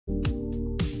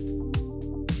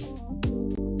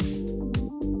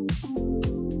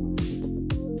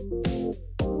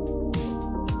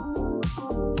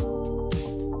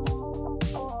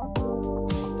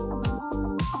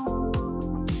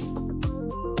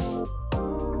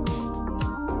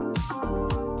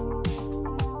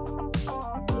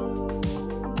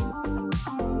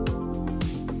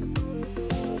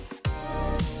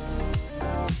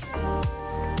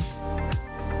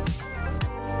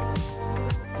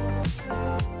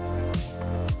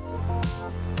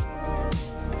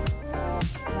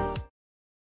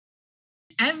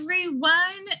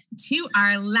everyone, to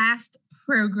our last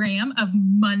program of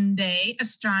Monday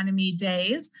Astronomy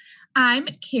Days. I'm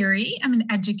Carrie. I'm an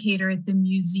educator at the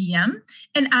museum,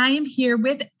 and I am here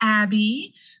with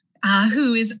Abby,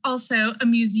 who is also a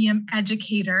museum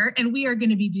educator, and we are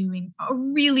going to be doing a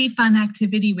really fun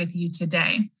activity with you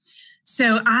today.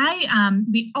 So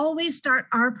we always start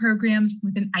our programs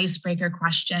with an icebreaker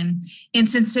question. And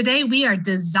since today we are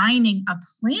designing a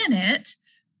planet,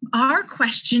 our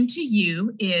question to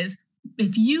you is,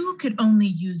 if you could only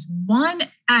use one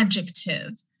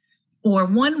adjective or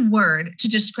one word to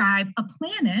describe a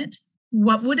planet,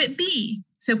 what would it be?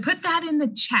 So put that in the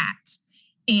chat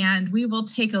and we will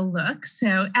take a look.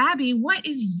 So Abby, what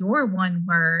is your one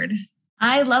word?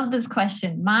 I love this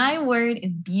question. My word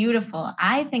is beautiful.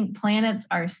 I think planets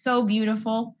are so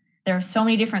beautiful. There are so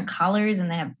many different colors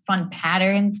and they have fun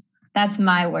patterns. That's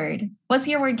my word. What's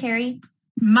your word, Carrie?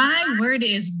 My word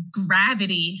is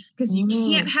gravity, because you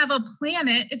can't have a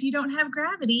planet if you don't have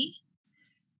gravity.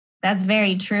 That's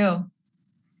very true.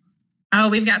 Oh,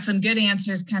 we've got some good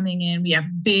answers coming in. We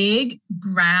have big,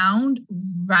 ground,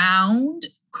 round,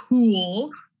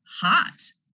 cool,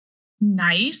 hot,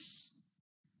 nice.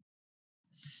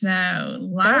 So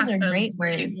lots of great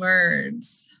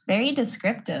words. Very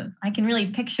descriptive. I can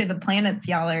really picture the planets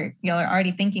y'all are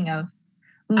already thinking of.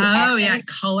 Ooh, yeah,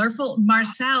 colorful.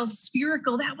 Marcel,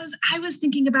 spherical. I was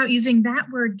thinking about using that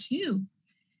word too.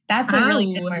 That's a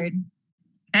really good word.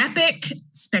 Epic,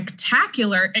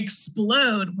 spectacular,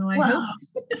 explode. Well,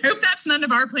 I hope that's none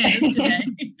of our planets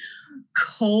today.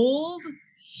 Cold,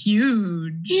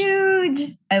 huge.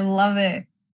 Huge. I love it.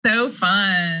 So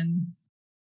fun.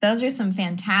 Those are some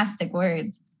fantastic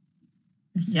words.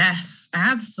 Yes,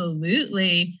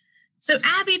 absolutely. So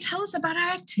Abby, tell us about our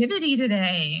activity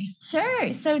today.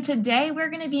 Sure. So today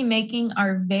we're going to be making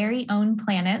our very own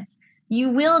planets. You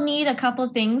will need a couple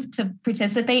things to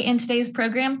participate in today's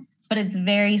program, but it's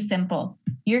very simple.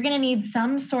 You're going to need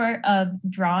some sort of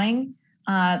drawing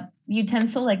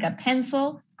utensil, like a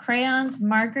pencil, crayons,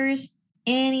 markers,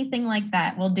 anything like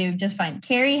that will do just fine.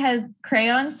 Carrie has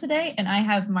crayons today and I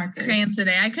have markers. Crayons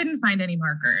today. I couldn't find any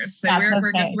markers. So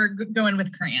we're going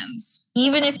with crayons.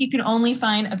 Even if you can only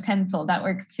find a pencil, that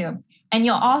works too. And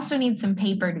you'll also need some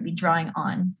paper to be drawing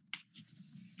on.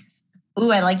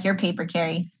 Ooh, I like your paper,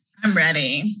 Carrie. I'm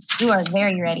ready. You are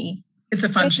very ready. It's a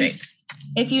fun shape.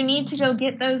 If you need to go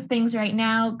get those things right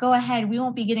now, go ahead. We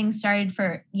won't be getting started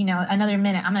for, another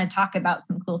minute. I'm going to talk about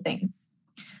some cool things.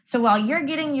 So while you're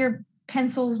getting your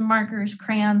pencils, markers,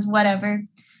 crayons, whatever,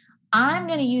 I'm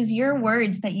going to use your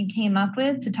words that you came up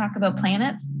with to talk about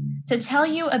planets to tell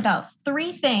you about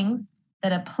 3 things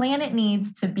that a planet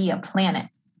needs to be a planet.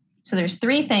 So there's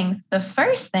 3 things. The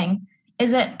first thing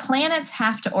is that planets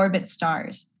have to orbit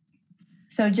stars.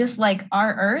 So just like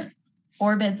our Earth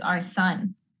orbits our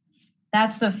sun.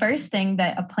 That's the first thing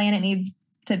that a planet needs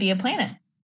to be a planet.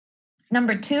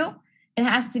 Number 2, it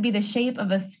has to be the shape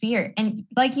of a sphere. And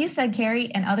like you said,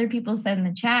 Carrie, and other people said in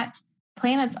the chat,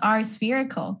 planets are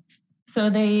spherical. So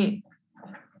they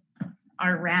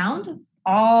are round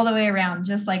all the way around,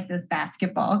 just like this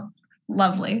basketball.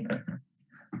 Lovely.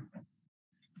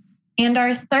 And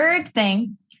our third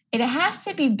thing, it has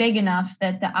to be big enough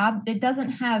that it doesn't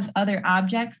have other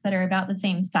objects that are about the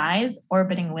same size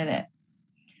orbiting with it.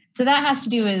 So that has to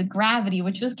do with gravity,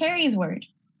 which was Carrie's word.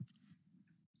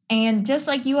 And just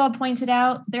like you all pointed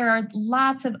out, there are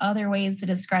lots of other ways to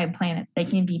describe planets. They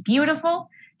can be beautiful.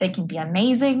 They can be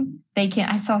amazing.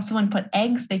 I saw someone put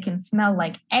eggs. They can smell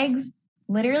like eggs.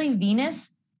 Literally, Venus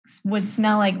would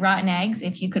smell like rotten eggs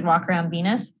if you could walk around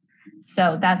Venus.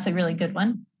 So that's a really good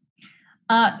one.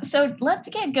 So let's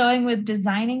get going with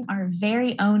designing our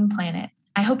very own planet.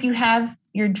 I hope you have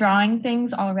your drawing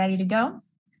things all ready to go.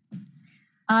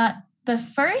 The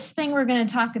first thing we're going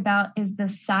to talk about is the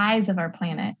size of our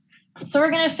planet. So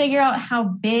we're going to figure out how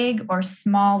big or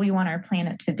small we want our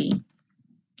planet to be.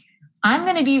 I'm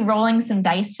going to be rolling some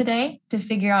dice today to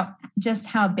figure out just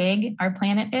how big our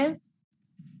planet is.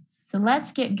 So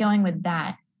let's get going with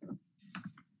that.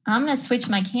 I'm going to switch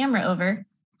my camera over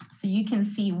so you can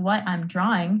see what I'm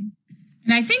drawing.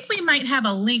 And I think we might have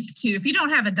a link to, if you don't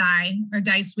have a die or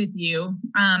dice with you,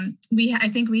 I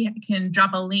think we can drop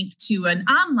a link to an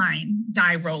online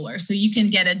die roller so you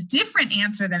can get a different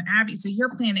answer than Abby, so your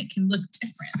planet can look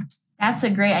different. That's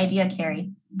a great idea, Carrie.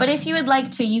 But if you would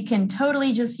like to, you can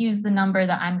totally just use the number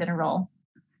that I'm going to roll.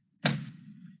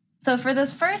 So for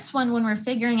this first one, when we're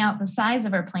figuring out the size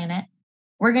of our planet,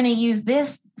 we're going to use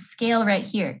this scale right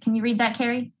here. Can you read that,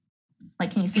 Carrie?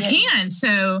 Can you see it? I can.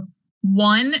 So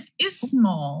 1 is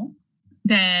small,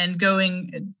 then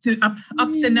going up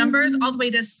the numbers all the way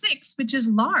to 6, which is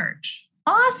large.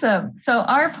 Awesome. So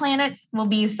our planets will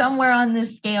be somewhere on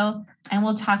this scale, and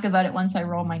we'll talk about it once I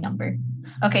roll my number.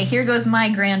 Okay, here goes my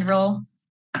grand roll.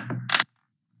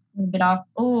 A bit off.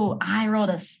 Oh, I rolled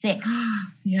a 6.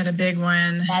 You had a big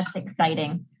one. That's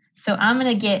exciting. So I'm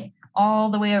going to get all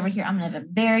the way over here. I'm going to have a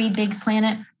very big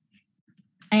planet.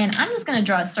 And I'm just going to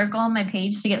draw a circle on my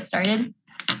page to get started.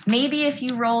 Maybe if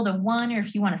you rolled a 1 or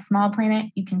if you want a small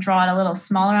planet, you can draw it a little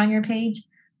smaller on your page.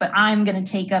 But I'm going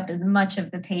to take up as much of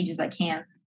the page as I can.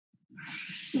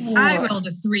 I rolled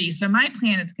a 3, so my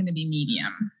planet's going to be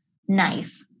medium.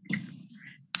 Nice.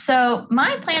 So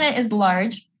my planet is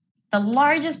large. The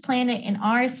largest planet in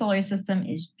our solar system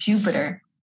is Jupiter.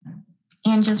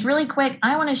 And just really quick,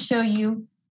 I want to show you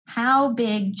how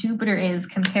big Jupiter is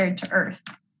compared to Earth.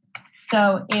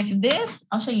 So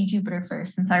I'll show you Jupiter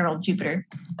first since I rolled Jupiter.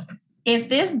 If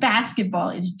this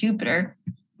basketball is Jupiter,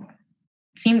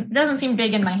 doesn't seem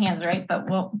big in my hands, right? But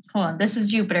hold on, this is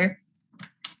Jupiter.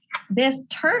 This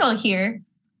turtle here,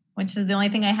 which is the only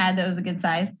thing I had that was a good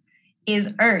size, is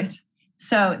Earth.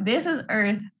 So this is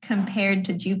Earth compared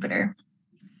to Jupiter.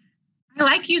 I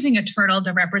like using a turtle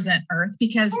to represent Earth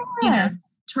because,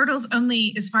 turtles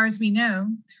only, as far as we know,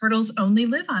 turtles only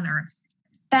live on Earth.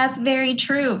 That's very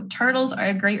true. Turtles are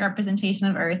a great representation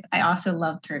of Earth. I also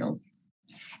love turtles.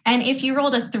 And if you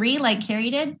rolled a 3 like Carrie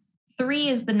did, 3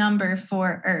 is the number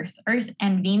for Earth. Earth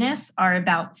and Venus are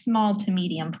about small to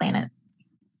medium planets.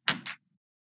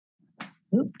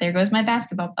 Oop, there goes my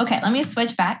basketball. Okay, let me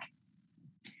switch back.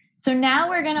 So now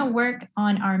we're going to work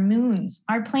on our moons.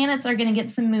 Our planets are going to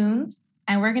get some moons,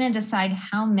 and we're going to decide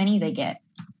how many they get.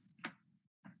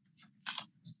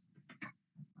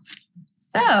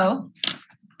 So,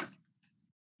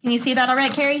 can you see that all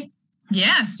right, Carrie?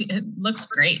 Yes, it looks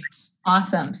great.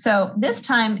 Awesome. So this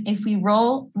time, if we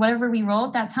roll, whatever we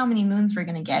roll, that's how many moons we're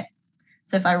going to get.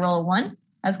 So if I roll a 1,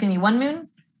 that's going to be 1 moon,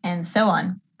 and so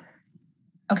on.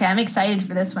 Okay, I'm excited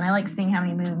for this one. I like seeing how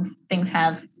many moons things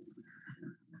have.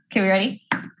 Okay, we ready?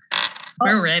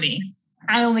 We're ready.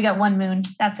 I only got 1 moon.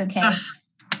 That's okay.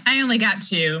 I only got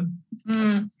 2.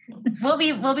 We'll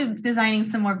be designing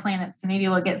some more planets, so maybe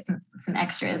we'll get some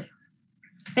extras.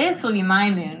 This will be my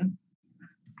moon.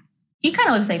 He kind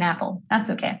of looks like an apple. That's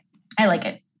okay. I like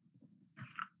it.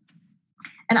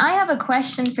 And I have a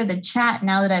question for the chat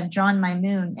now that I've drawn my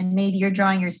moon, and maybe you're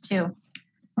drawing yours too.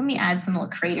 Let me add some little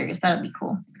craters. That would be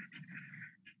cool.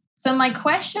 So my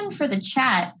question for the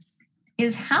chat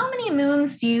is, how many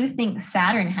moons do you think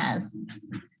Saturn has?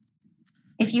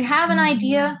 If you have an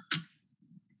idea,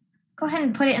 go ahead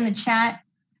and put it in the chat.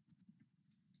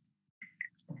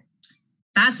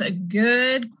 That's a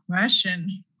good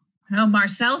question. Oh,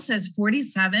 Marcel says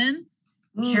 47.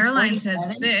 Ooh, Caroline 47?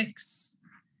 says 6.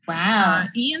 Wow.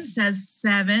 Ian says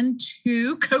 7.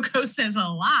 2. Coco says a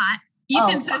lot.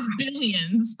 Ethan says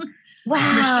billions. Wow.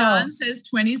 Rashawn says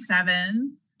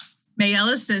 27.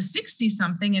 Mayella says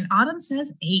 60-something. And Autumn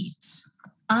says 8.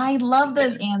 I love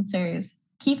those answers.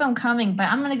 Keep them coming, but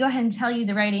I'm going to go ahead and tell you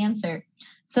the right answer.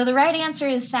 So the right answer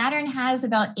is Saturn has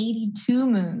about 82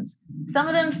 moons. Some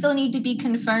of them still need to be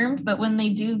confirmed, but when they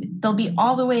do, they'll be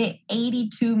all the way at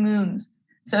 82 moons.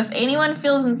 So if anyone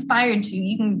feels inspired to,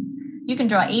 you can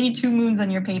draw 82 moons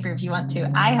on your paper if you want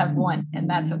to. I have 1, and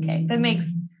that's okay. That makes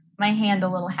my hand a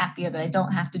little happier that I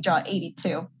don't have to draw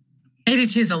 82.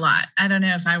 82 is a lot. I don't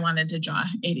know if I wanted to draw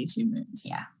 82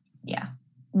 moons. Yeah.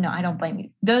 No, I don't blame you.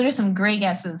 Those are some great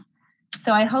guesses.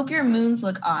 So I hope your moons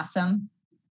look awesome.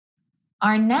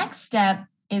 Our next step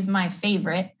is my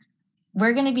favorite.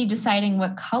 We're going to be deciding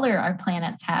what color our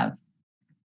planets have.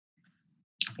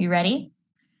 You ready?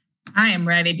 I am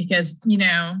ready because,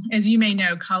 as you may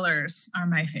know, colors are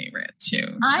my favorite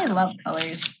too. I love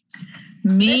colors.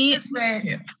 Me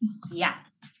too. Yeah.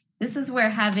 This is where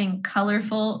having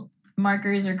colorful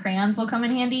markers or crayons will come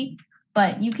in handy,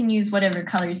 but you can use whatever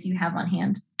colors you have on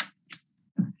hand.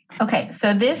 Okay,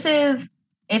 so this is,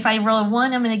 if I roll a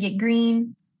 1, I'm going to get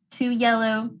green, 2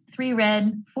 yellow, 3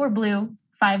 red, 4 blue,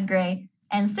 5 gray,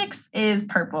 and 6 is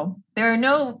purple. There are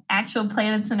no actual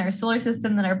planets in our solar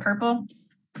system that are purple,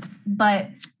 but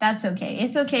that's okay.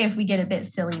 It's okay if we get a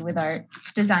bit silly with our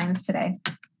designs today.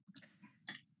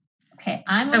 Okay,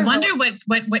 I wonder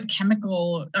what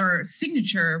chemical or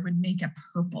signature would make a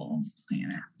purple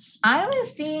planet. I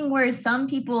was seeing where some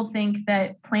people think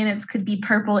that planets could be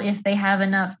purple if they have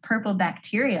enough purple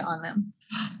bacteria on them.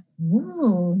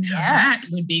 Ooh, that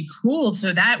would be cool.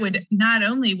 So that would, not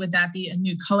only would that be a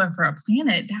new color for a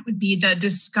planet, that would be the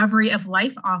discovery of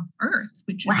life off Earth,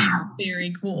 which would be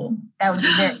very cool. That would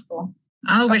be very cool.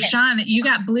 Oh, okay. Rashawn, you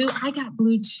got blue. I got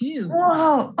blue too.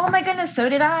 Whoa. Oh my goodness. So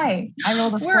did I. I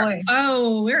rolled a 4.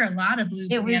 We're a lot of blue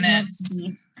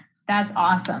planets. That's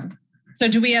awesome. So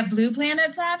do we have blue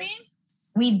planets, Abby?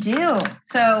 We do.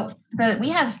 So we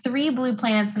have 3 blue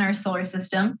planets in our solar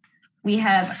system. We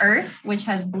have Earth, which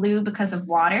has blue because of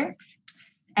water.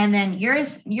 And then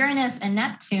Uranus and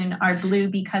Neptune are blue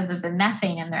because of the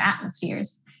methane in their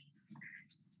atmospheres.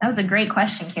 That was a great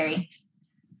question, Carrie.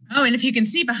 Oh, and if you can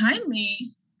see behind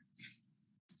me,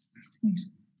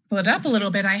 pull it up a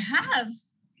little bit, I have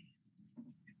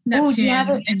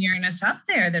Neptune and Uranus up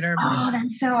there that are blue. Oh,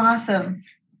 that's so awesome.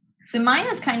 So mine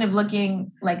is kind of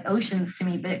looking like oceans to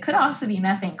me, but it could also be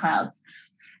methane clouds.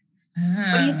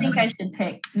 What do you think I should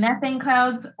pick? Methane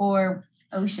clouds or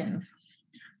oceans?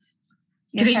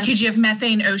 Could you have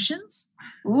methane oceans?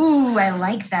 Ooh, I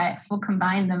like that. We'll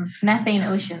combine them. Methane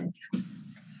oceans.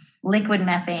 Liquid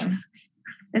methane.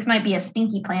 This might be a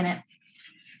stinky planet.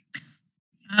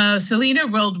 Selena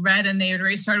rolled red and they had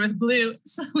already started with blue.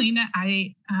 Selena,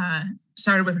 I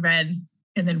started with red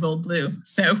and then rolled blue.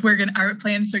 So our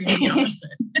plans are going to be opposite.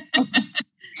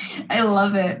 I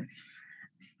love it.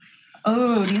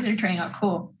 Oh, these are turning out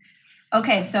cool.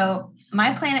 Okay, so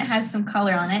my planet has some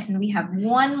color on it, and we have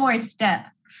one more step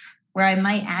where I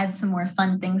might add some more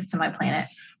fun things to my planet.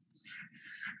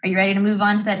 Are you ready to move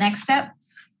on to that next step?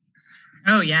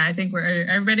 Oh, yeah. I think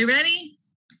everybody ready?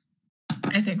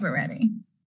 I think we're ready.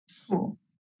 Cool.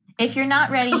 If you're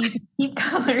not ready, you can keep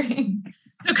coloring.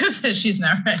 Coco says she's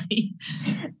not ready.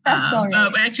 That's all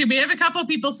right. Actually, we have a couple of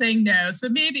people saying no. So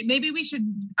maybe we should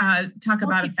talk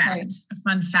about a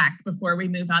fun fact before we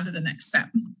move on to the next step.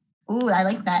 Ooh, I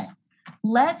like that.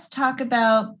 Let's talk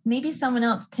about maybe someone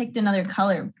else picked another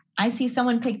color. I see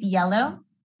someone picked yellow.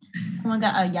 Someone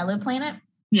got a yellow planet.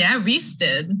 Yeah, Reese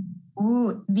did.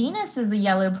 Ooh, Venus is a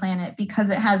yellow planet because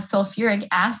it has sulfuric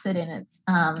acid in its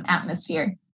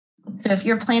atmosphere. So if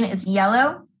your planet is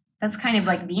yellow, that's kind of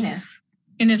like Venus.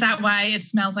 And is that why it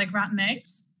smells like rotten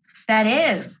eggs? That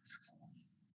is.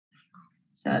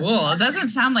 So cool. It doesn't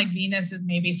sound like Venus is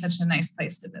maybe such a nice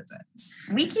place to visit.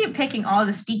 We keep picking all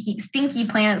the stinky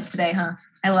planets today, huh?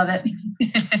 I love it.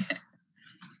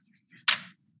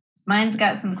 Mine's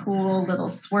got some cool little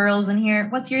swirls in here.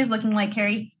 What's yours looking like,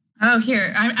 Carrie? Oh,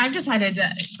 here. I've decided to,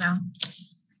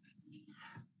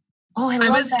 I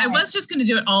was just going to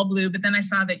do it all blue, but then I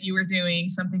saw that you were doing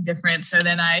something different. So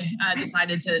then I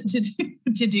decided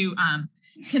to do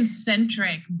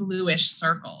concentric bluish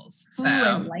circles. So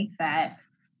I like that.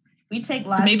 We take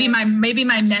lots. So maybe my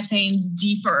methane's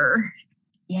deeper.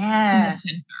 Yeah. In the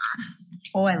center.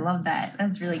 Oh, I love that.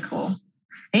 That's really cool.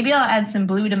 Maybe I'll add some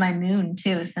blue to my moon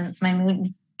too, since my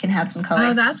moon can have some color.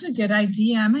 Oh, that's a good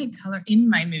idea. I might color in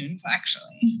my moons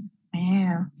actually.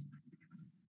 Yeah.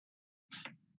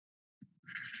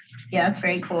 Yeah, that's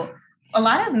very cool. A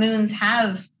lot of moons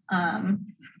have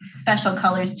special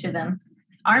colors to them.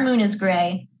 Our moon is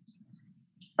gray,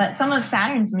 but some of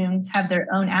Saturn's moons have their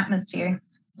own atmosphere,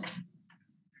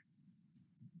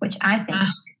 which I think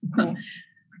is cool.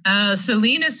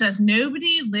 Selena says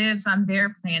nobody lives on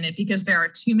their planet because there are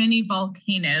too many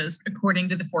volcanoes, according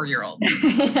to the 4-year-old.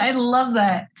 I love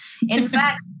that. In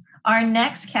fact, our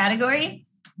next category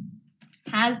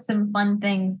has some fun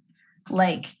things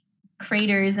like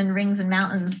craters and rings and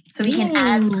mountains. So we can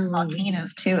add some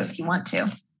volcanoes too if you want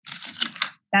to.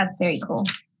 That's very cool.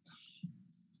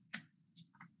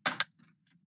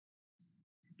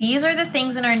 These are the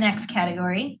things in our next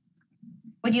category.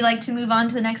 Would you like to move on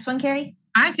to the next one, Carrie?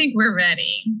 I think we're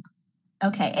ready.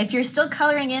 Okay. If you're still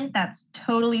coloring in, that's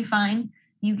totally fine.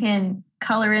 You can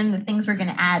color in the things we're going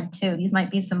to add too. These might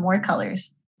be some more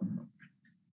colors.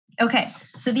 Okay.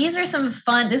 So these are some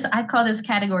fun, I call this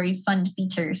category fun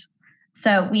features.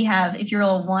 So we have, if you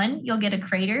roll 1, you'll get a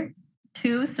crater.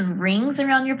 2, some rings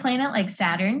around your planet like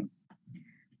Saturn.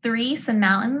 3, some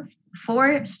mountains.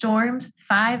 4, storms.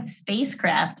 5,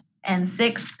 spacecraft. And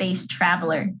 6, space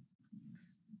traveler.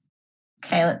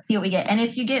 Okay, let's see what we get. And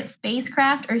if you get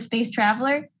spacecraft or space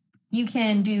traveler, you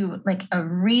can do like a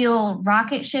real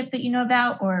rocket ship that you know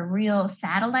about or a real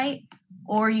satellite,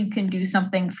 or you can do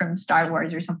something from Star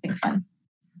Wars or something fun.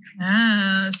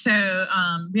 So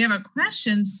we have a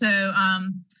question. So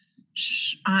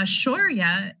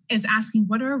Shoria is asking,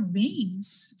 what are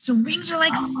rings? So rings are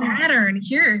like Saturn.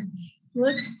 Here,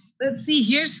 look, let's see.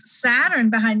 Here's Saturn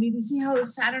behind me. Do you see how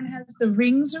Saturn has the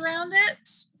rings around it?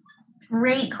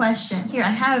 Great question.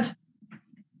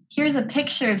 Here's a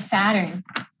picture of Saturn.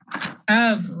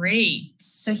 Oh, great.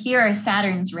 So here are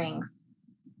Saturn's rings.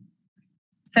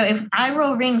 So if I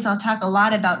roll rings, I'll talk a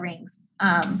lot about rings.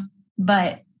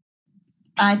 But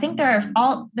I think there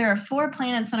are 4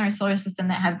 planets in our solar system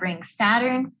that have rings.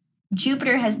 Saturn,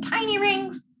 Jupiter has tiny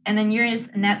rings, and then Uranus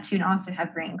and Neptune also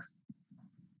have rings.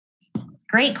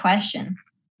 Great question.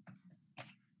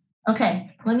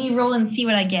 Okay, let me roll and see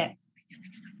what I get.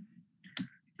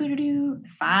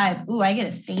 5. Ooh, I get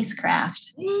a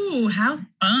spacecraft. Ooh, how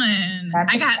fun.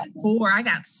 I got 4. I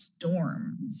got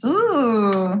storms.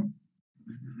 Ooh.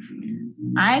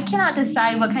 I cannot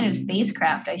decide what kind of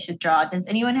spacecraft I should draw. Does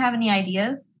anyone have any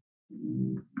ideas?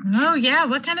 Oh, yeah.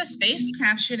 What kind of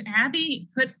spacecraft should Abby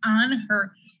put on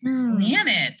her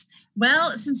planet?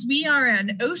 Well, since we are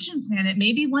an ocean planet,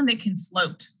 maybe one that can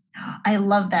float. I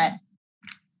love that.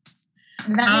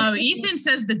 Ethan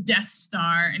says the Death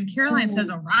Star, and Caroline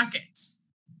says a rocket.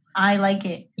 I like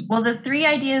it. Well, the 3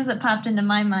 ideas that popped into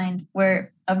my mind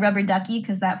were a rubber ducky,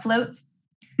 because that floats.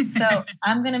 So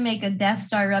I'm going to make a Death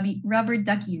Star rubber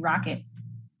ducky rocket,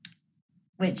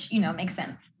 which, makes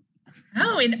sense.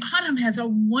 Oh, and Autumn has a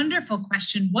wonderful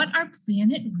question. What are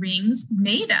planet rings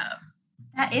made of?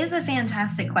 That is a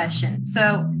fantastic question.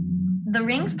 So the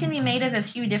rings can be made of a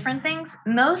few different things.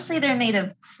 Mostly they're made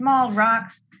of small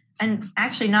rocks. And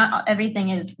actually, not everything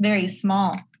is very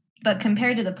small, but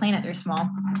compared to the planet, they're small.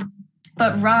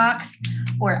 But rocks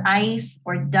or ice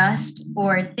or dust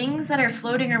or things that are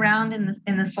floating around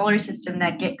in the solar system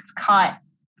that gets caught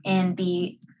in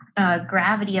the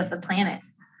gravity of the planet.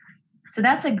 So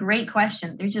that's a great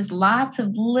question. There's just lots of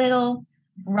little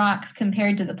rocks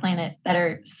compared to the planet that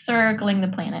are circling the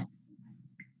planet.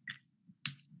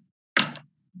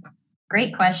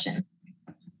 Great question.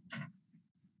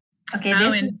 Okay,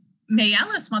 May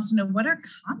Ellis wants to know, what are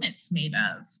comets made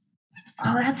of?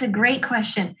 Oh, that's a great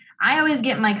question. I always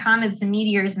get my comets and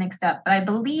meteors mixed up, but I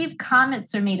believe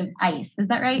comets are made of ice. Is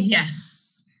that right?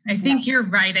 Yes, I think you're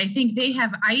right. I think they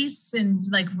have ice and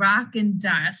like rock and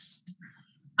dust.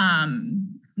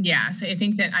 So I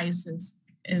think that ice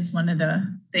is one of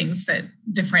the things that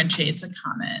differentiates a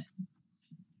comet.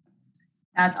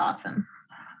 That's awesome.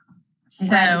 So,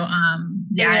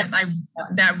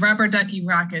 that rubber ducky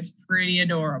rocket's pretty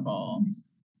adorable.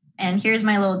 And here's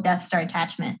my little Death Star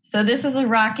attachment. So this is a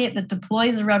rocket that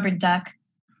deploys a rubber duck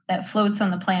that floats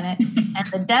on the planet, and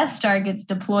the Death Star gets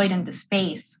deployed into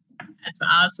space. That's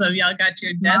awesome. Y'all got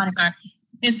your Death Star.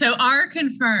 And so R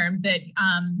confirmed that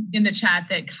in the chat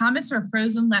that comets are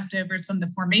frozen leftovers from the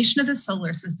formation of the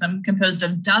solar system composed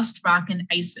of dust, rock, and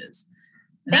ices.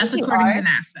 And that's according to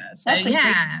NASA. So great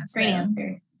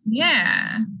answer.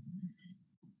 Yeah.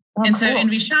 Well, and cool. So in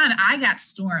Vishan, I got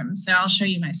storms. So I'll show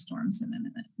you my storms in a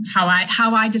minute. How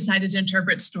I decided to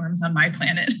interpret storms on my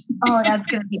planet. Oh, that's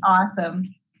going to be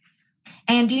awesome.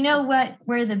 And do you know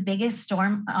where the biggest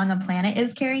storm on the planet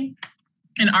is, Carrie?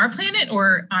 In our planet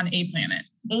or on a planet?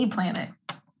 A planet.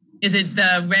 Is it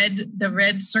the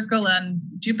red circle on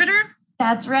Jupiter?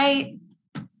 That's right.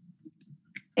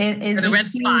 It is or the red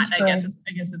spot. I guess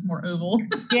it's more oval.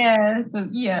 Yeah.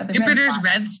 Jupiter's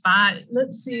red spot.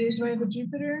 Let's see. Do I have a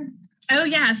Jupiter? Oh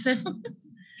yeah. So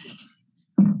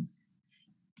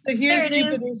here's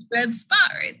Jupiter's red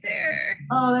spot right there.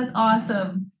 Oh, that's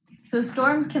awesome. So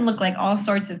storms can look like all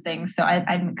sorts of things. So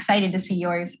I'm excited to see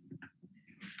yours.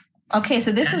 Okay,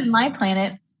 so this is my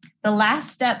planet. The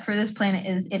last step for this planet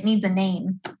is it needs a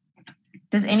name.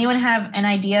 Does anyone have an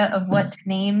idea of what to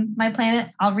name my planet?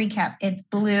 I'll recap. It's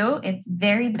blue. It's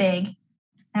very big. It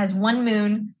has 1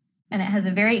 moon, and it has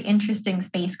a very interesting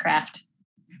spacecraft.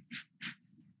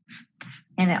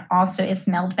 And it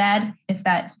smelled bad, if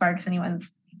that sparks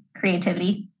anyone's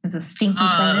creativity. It's a stinky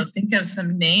planet. Think of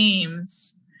some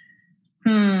names.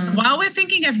 So while we're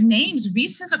thinking of names,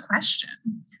 Reese has a question.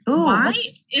 Ooh, why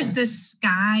is the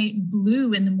sky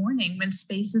blue in the morning when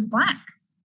space is black?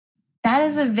 That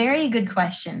is a very good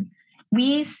question.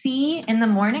 In the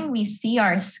morning, we see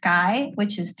our sky,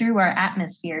 which is through our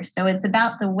atmosphere. So it's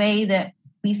about the way that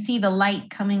we see the light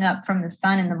coming up from the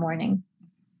sun in the morning.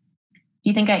 Do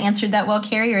you think I answered that well,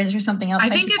 Carrie, or is there something else? I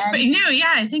think it's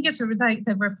like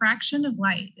the refraction of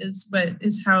light is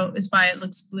why it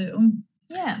looks blue.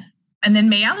 Yeah. And then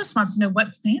May Alice wants to know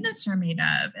what planets are made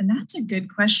of. And that's a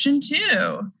good question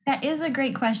too. That is a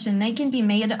great question. They can be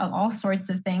made of all sorts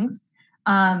of things.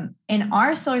 In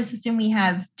our solar system, we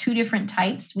have 2 different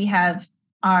types. We have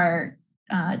our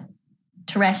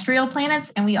terrestrial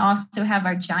planets, and we also have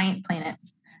our giant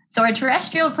planets. So our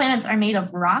terrestrial planets are made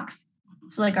of rocks.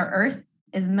 So like our Earth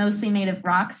is mostly made of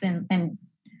rocks and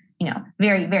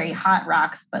very, very hot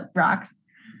rocks, but rocks.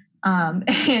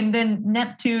 And then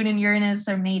Neptune and Uranus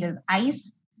are made of ice,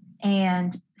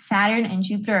 and Saturn and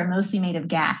Jupiter are mostly made of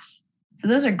gas. So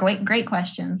those are great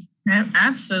questions.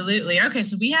 Absolutely. Okay,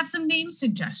 so we have some name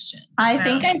suggestions. I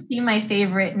think I see my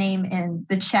favorite name in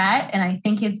the chat, and I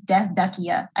think it's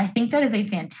Deathduckia. I think that is a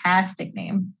fantastic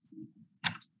name.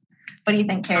 What do you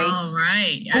think, Carrie? All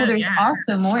right. There's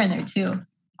also more in there too.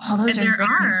 Oh, those and are there great.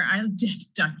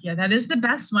 are. Yeah, that is the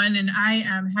best one. And I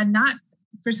had not,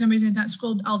 for some reason, not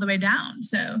scrolled all the way down.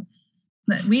 So,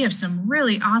 but we have some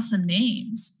really awesome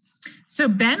names. So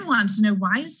Ben wants to know,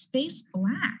 why is space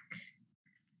black?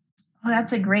 Oh,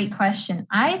 that's a great question.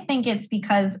 I think it's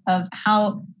because of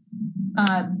how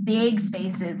big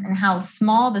space is and how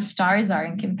small the stars are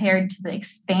and compared to the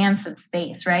expanse of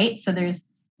space, right? So there's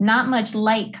not much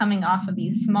light coming off of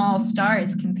these small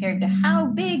stars compared to how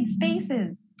big space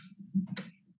is.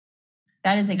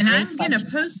 That is a great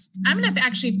question. I'm going to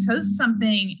actually post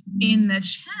something in the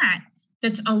chat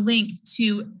that's a link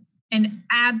to an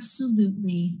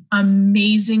absolutely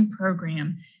amazing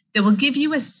program that will give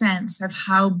you a sense of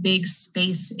how big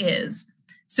space is.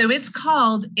 So it's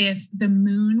called If the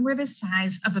Moon Were the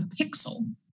Size of a Pixel,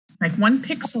 like 1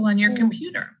 pixel on your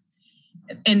computer.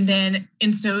 And then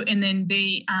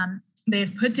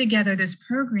they've put together this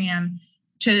program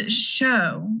to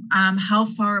show how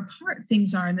far apart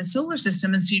things are in the solar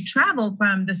system. And so you travel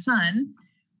from the sun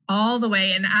all the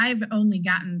way. And I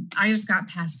just got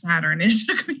past Saturn. It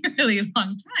took me a really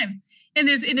long time. And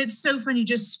it's so fun. You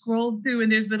just scroll through and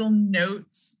there's little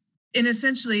notes. And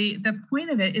essentially the point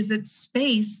of it is that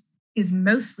space is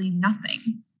mostly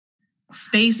nothing.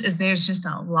 There's just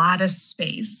a lot of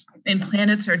space, and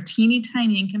planets are teeny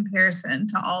tiny in comparison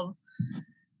to all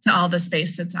the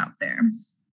space that's out there.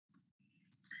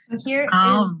 So here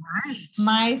is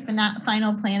my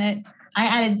final planet. I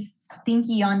added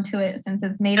Stinky onto it since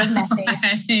it's made of methane.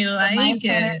 I like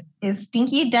it. Is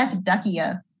Stinky Death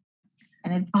Duckia.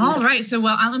 And it's beautiful. All right. So,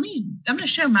 I'm going to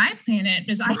show my planet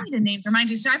because I need a name for mine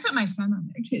too. So I put my sun on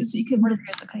there too. So you can. What does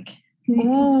yours look like?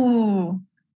 Ooh.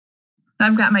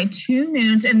 I've got my 2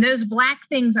 moons, and those black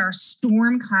things are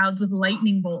storm clouds with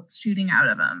lightning bolts shooting out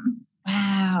of them.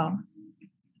 Wow.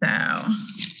 So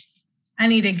I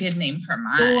need a good name for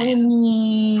mine.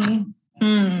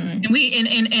 And we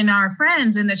and our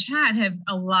friends in the chat have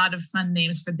a lot of fun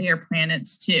names for their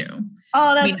planets too.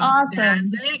 Oh, that's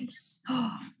awesome. Dazix,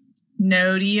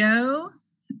 Nodio.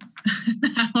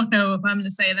 I don't know if I'm going to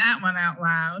say that one out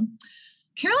loud.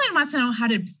 Caroline wants to know, how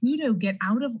did Pluto get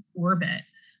out of orbit?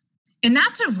 And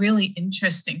that's a really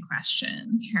interesting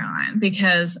question, Caroline,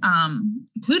 because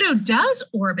Pluto does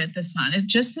orbit the sun. It's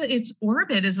just that its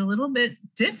orbit is a little bit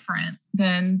different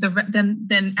than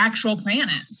actual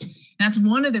planets. That's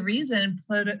one of the reasons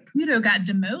Pluto got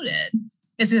demoted,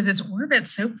 is because its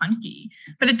orbit's so funky.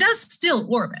 But it does still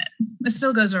orbit. It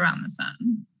still goes around the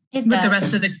sun with the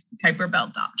rest of the Kuiper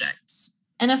Belt objects.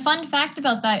 And a fun fact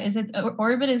about that is its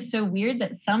orbit is so weird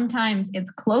that sometimes it's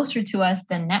closer to us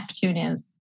than Neptune is.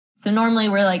 So normally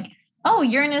we're like, oh,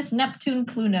 Uranus, Neptune,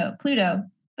 Pluto.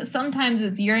 But sometimes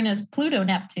it's Uranus, Pluto,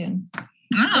 Neptune.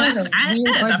 Oh, that's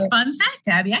a fun fact,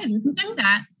 Abby. I didn't know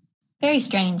that. Very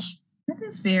strange. That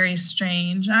is very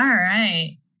strange. All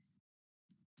right.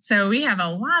 So we have a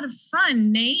lot of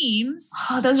fun names.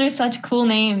 Oh, those are such cool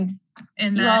names.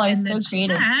 In the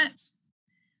creative. Chat.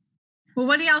 Well,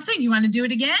 what do y'all think? You want to do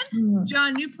it again?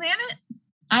 John, new planet?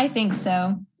 I think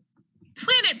so.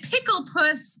 Planet Pickle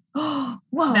Puss.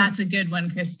 Whoa. That's a good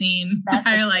one, Christine.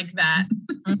 I like that.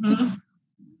 Mm-hmm.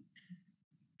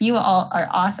 You all are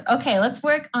awesome. Okay, let's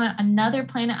work on another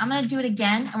planet. I'm going to do it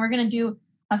again, and we're going to do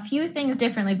a few things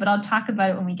differently, but I'll talk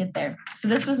about it when we get there. So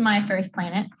this was my first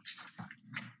planet.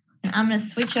 And I'm going to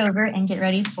switch over and get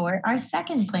ready for our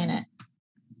second planet.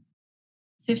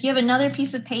 So if you have another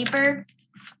piece of paper,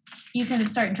 you can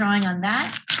start drawing on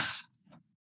that.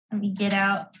 Let me get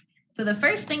out. So the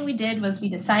first thing we did was we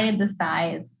decided the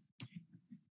size.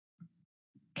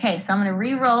 Okay, so I'm going to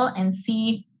re-roll and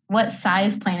see what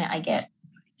size planet I get.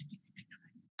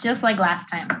 Just like last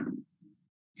time.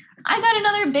 I got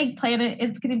another big planet.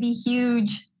 It's going to be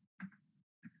huge.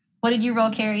 What did you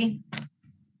roll, Carrie?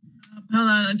 Hold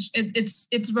on.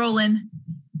 It's rolling.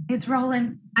 It's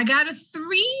rolling. I got a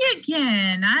 3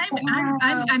 again.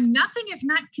 I'm nothing if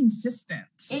not consistent.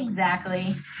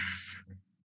 Exactly.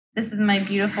 This is my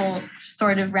beautiful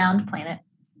sort of round planet.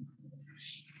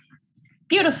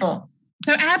 Beautiful.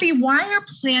 So Abby, why are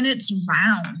planets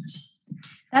round?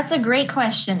 That's a great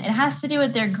question. It has to do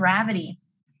with their gravity.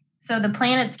 So the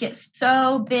planets get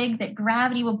so big that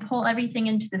gravity will pull everything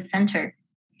into the center.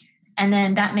 And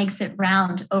then that makes it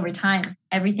round over time.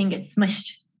 Everything gets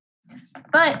smushed.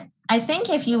 But I think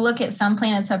if you look at some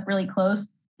planets up really close,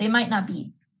 they might not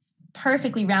be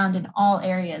perfectly round in all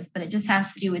areas, but it just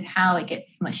has to do with how it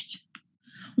gets smushed.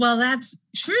 Well, that's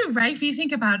true, right? If you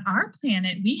think about our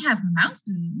planet, we have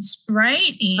mountains,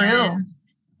 right?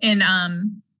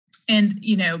 And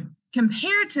you know,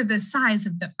 compared to the size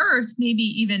of the Earth, maybe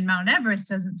even Mount Everest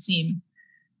doesn't seem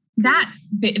that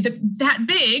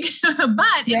big,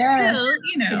 but it's still,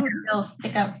 you know, it still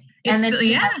stick up. It's and then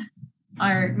still,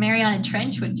 our Mariana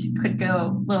Trench, which could go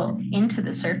a little into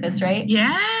the surface, right?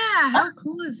 Yeah. How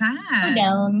cool is that?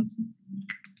 Down.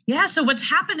 Yeah. So what's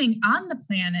happening on the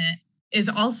planet is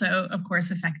also, of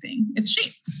course, affecting its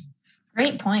shape.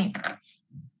 Great point.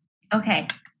 Okay.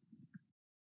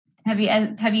 Have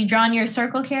you drawn your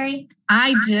circle, Carrie?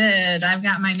 I did. I've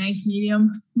got my nice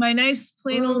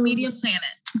plain old medium planet.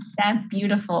 That's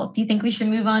beautiful. Do you think we should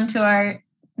move on to our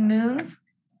moons?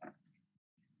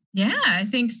 Yeah, I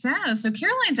think so. So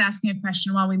Caroline's asking a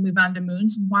question while we move on to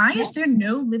moons. Why is there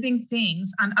no living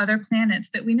things on other planets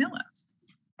that we know of?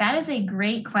 That is a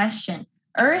great question.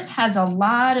 Earth has a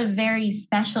lot of very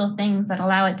special things that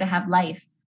allow it to have life.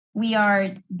 We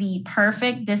are the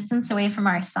perfect distance away from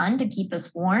our sun to keep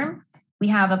us warm. We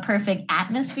have a perfect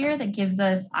atmosphere that gives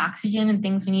us oxygen and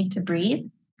things we need to breathe.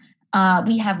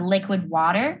 We have liquid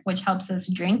water, which helps us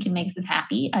drink and makes us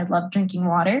happy. I love drinking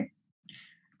water.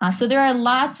 So there are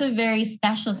lots of very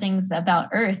special things about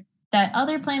Earth that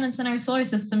other planets in our solar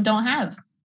system don't have.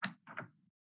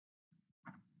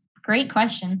 Great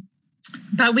question.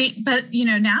 But you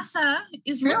know, NASA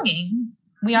is looking.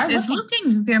 We are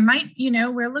looking. There might, you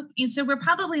know, we're looking. So we're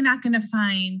probably not going to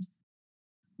find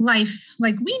life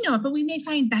like we know it, but we may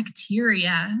find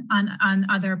bacteria on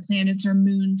other planets or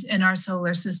moons in our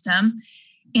solar system.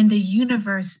 And the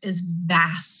universe is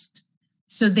vast.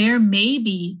 So there may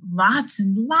be lots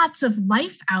and lots of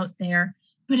life out there,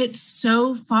 but it's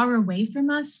so far away from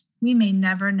us, we may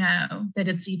never know that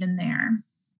it's even there.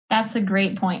 That's a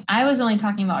great point. I was only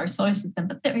talking about our solar system,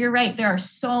 but you're right. There are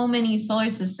so many solar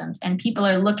systems and people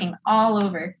are looking all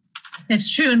over.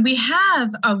 It's true. And we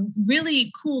have a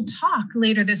really cool talk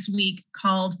later this week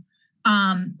called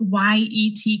Why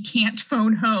ET Can't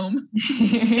Phone Home.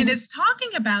 And it's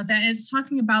talking about that. It's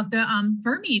talking about the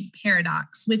Fermi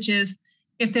paradox, which is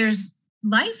if there's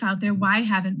life out there, why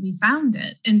haven't we found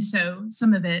it? And so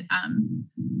some of it,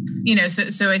 you know,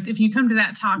 so if you come to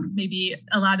that talk, maybe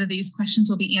a lot of these questions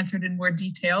will be answered in more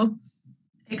detail.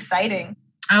 Exciting.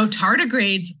 Oh,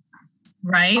 tardigrades,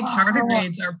 right? Oh.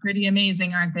 Tardigrades are pretty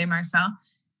amazing, aren't they, Marcel?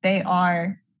 They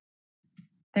are.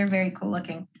 They're very cool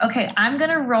looking. Okay, I'm going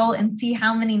to roll and see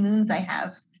how many moons I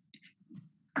have.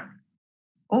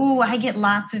 Oh, I get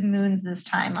lots of moons this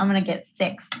time. I'm going to get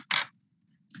 6.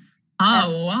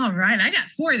 Oh, all right. I got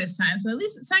 4 this time. So at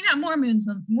least I got more moons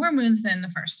than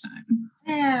the first time.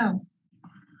 Yeah.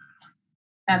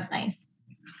 That's nice.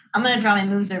 I'm going to draw my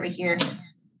moons over here.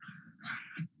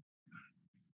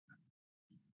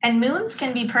 And moons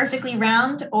can be perfectly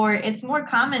round, or it's more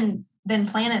common than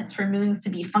planets for moons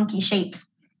to be funky shapes.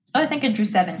 Oh, I think I drew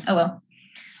 7. Oh, well.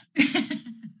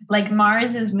 Like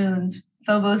Mars's moons,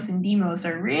 Phobos and Deimos,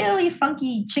 are really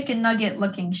funky chicken nugget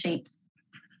looking shapes.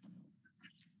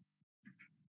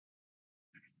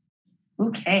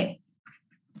 Okay.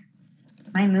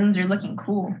 My moons are looking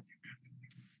cool.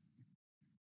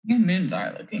 Your moons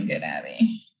are looking good,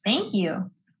 Abby. Thank you.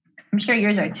 I'm sure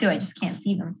yours are too. I just can't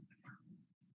see them.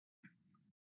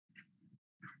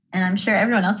 And I'm sure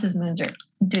everyone else's moons are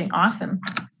doing awesome.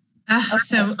 Okay.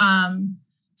 So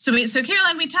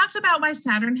Caroline, we talked about why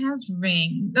Saturn has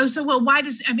rings. Actually,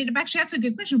 that's a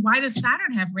good question. Why does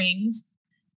Saturn have rings?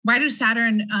 Why do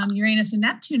Saturn, Uranus, and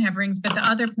Neptune have rings, but the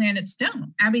other planets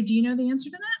don't? Abby, do you know the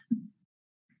answer to that?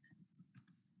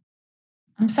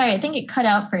 I'm sorry, I think it cut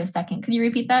out for a second. Could you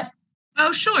repeat that?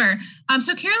 Oh, sure.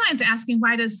 So Caroline's asking,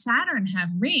 why does Saturn have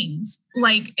rings?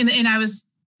 And I was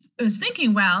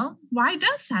thinking, well, why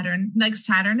does Saturn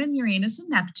and Uranus and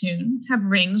Neptune have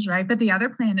rings, right? But the other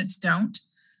planets don't.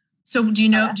 So do you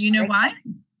know why?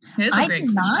 It is a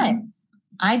great question.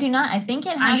 I do not. I think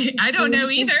it has. I don't know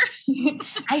either.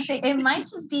 I think it might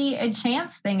just be a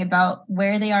chance thing about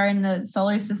where they are in the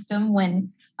solar system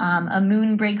when a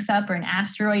moon breaks up or an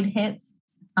asteroid hits.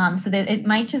 So that it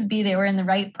might just be they were in the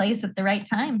right place at the right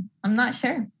time. I'm not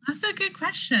sure. That's a good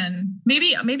question.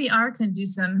 Maybe R can do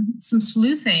some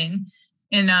sleuthing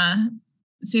and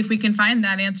see if we can find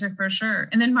that answer for sure.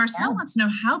 And then Marcel wants to know,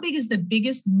 how big is the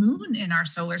biggest moon in our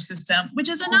solar system? Which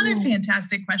is another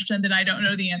fantastic question that I don't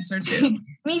know the answer to.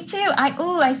 Me too.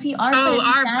 I see R.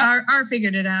 R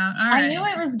figured it out. All right. I knew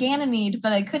it was Ganymede,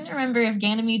 but I couldn't remember if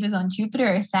Ganymede was on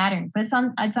Jupiter or Saturn. But it's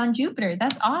on Jupiter.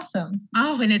 That's awesome.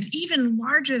 Oh, and it's even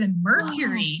larger than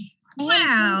Mercury.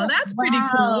 Wow, that's pretty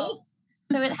cool.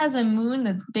 So it has a moon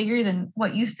that's bigger than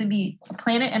what used to be a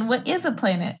planet. And what is a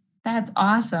planet? That's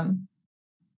awesome.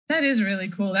 That is really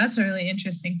cool. That's a really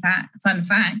interesting fun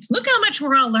fact. Look how much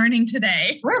we're all learning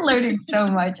today. We're learning so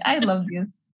much. I love this.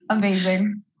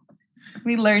 Amazing.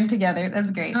 We learn together.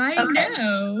 That's great. I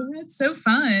know. It's so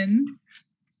fun.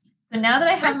 So now that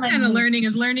I have This kind of learning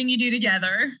is learning you do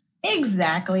together.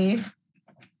 Exactly.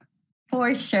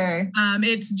 For sure.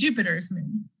 It's Jupiter's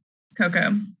moon,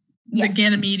 Coco. Yeah. The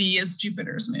Ganymede is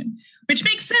Jupiter's moon, which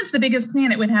makes sense. The biggest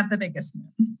planet would have the biggest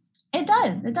moon. It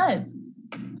does.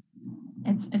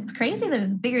 It's crazy that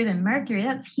it's bigger than Mercury.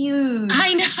 That's huge.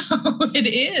 I know it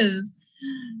is.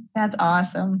 That's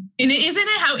awesome. And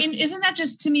isn't that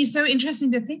just to me so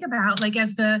interesting to think about? Like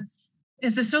as the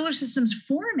solar system's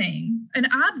forming, an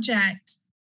object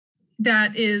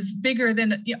that is bigger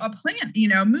than a planet,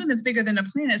 a moon that's bigger than a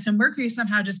planet. So Mercury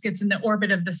somehow just gets in the orbit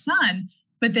of the sun,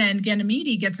 but then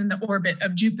Ganymede gets in the orbit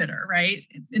of Jupiter, right?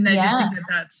 And I just think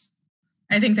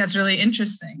I think that's really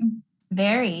interesting.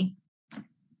 Very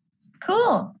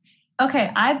cool.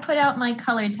 Okay, I put out my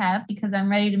color tab because I'm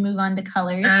ready to move on to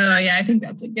colors. Oh yeah, I think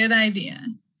that's a good idea.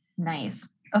 Nice.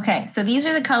 Okay, so these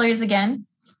are the colors again.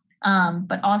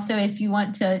 But also if you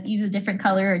want to use a different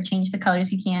color or change the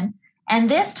colors, you can. And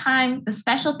this time, the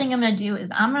special thing I'm going to do is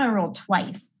I'm going to roll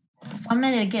twice. So I'm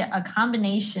going to get a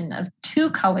combination of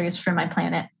 2 colors for my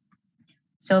planet.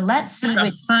 So let's see. That's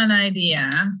a fun idea.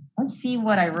 Let's see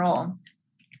what I roll.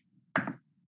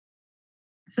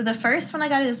 So the first one I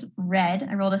got is red.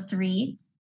 I rolled a 3.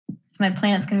 So my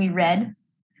planet's going to be red. And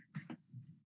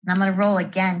I'm going to roll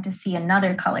again to see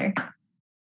another color.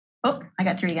 Oh, I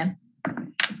got 3 again.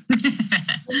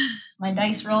 My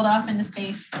dice rolled off into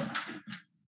space.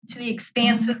 To the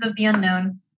expanses of the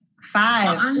unknown. 5.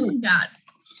 Well, I got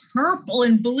purple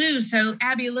and blue. So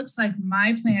Abby, it looks like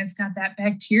my planet's got that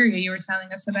bacteria you were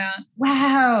telling us about.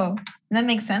 Wow. That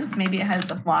makes sense. Maybe it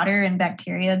has water and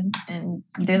bacteria and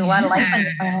there's a lot of life on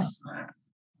your planet.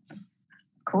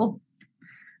 It's cool.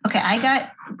 Okay, I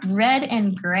got red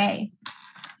and gray.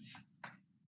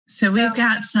 So we've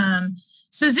got some.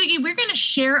 So Ziggy, we're going to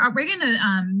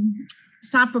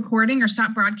stop recording or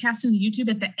stop broadcasting to YouTube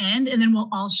at the end, and then we'll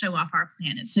all show off our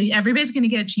planet. So everybody's going to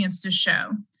get a chance to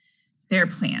show their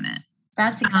planet.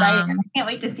 That's exciting. I can't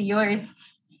wait to see yours.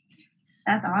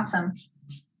 That's awesome.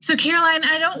 So Caroline,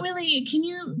 can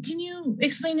you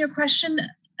explain your question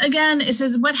again? It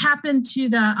says, what happened to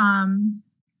the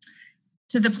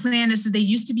planets? They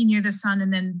used to be near the sun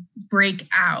and then break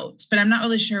out, but I'm not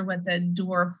really sure what the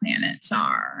dwarf planets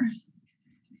are.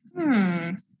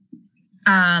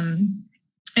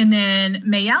 And then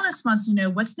Mayalis wants to know,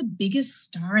 what's the biggest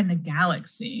star in the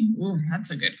galaxy? Ooh,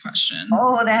 that's a good question.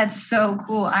 Oh, that's so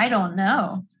cool. I don't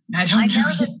know. I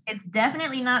know. It's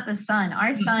definitely not the sun.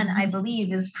 Our sun, I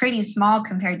believe, is pretty small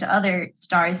compared to other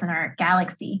stars in our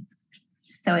galaxy.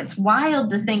 So it's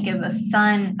wild to think of a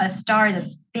star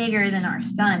that's bigger than our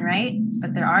sun, right?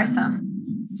 But there are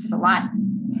some. There's a lot.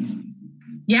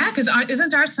 Yeah, because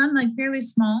isn't our sun like fairly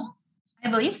small? I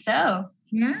believe so.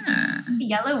 Yeah. The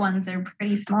yellow ones are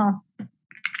pretty small.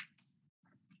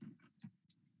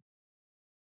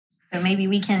 So maybe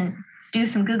we can do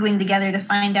some Googling together to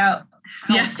find out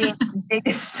how big the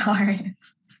biggest star is.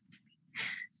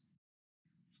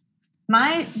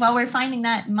 While we're finding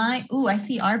that, I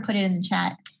see R put it in the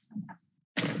chat.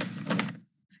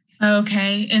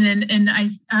 Okay.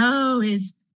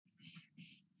 Is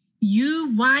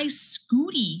UY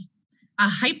Scooty a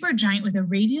hypergiant with a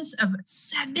radius of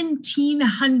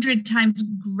 1,700 times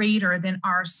greater than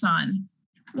our sun?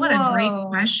 What a great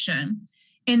question.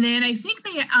 And then I think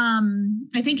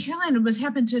Caroline, what's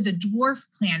happened to the dwarf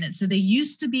planet? So they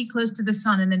used to be close to the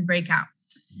sun and then break out.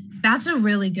 That's a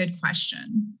really good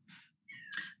question.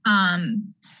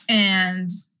 And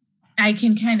I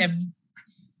can kind of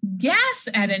guess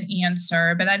at an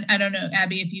answer, but I don't know,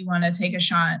 Abby, if you want to take a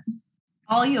shot.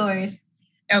 All yours.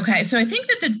 Okay, so I think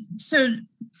that so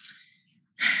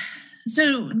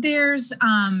there's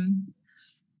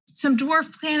some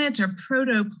dwarf planets or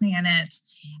protoplanets.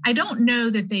 I don't know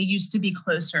that they used to be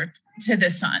closer to the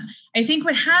sun. I think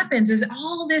what happens is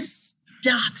all this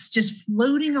stuff's just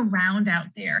floating around out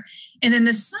there. And then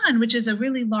the sun, which is a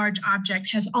really large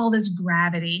object, has all this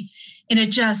gravity, and it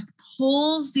just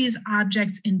pulls these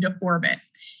objects into orbit.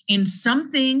 And some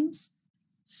things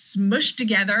smush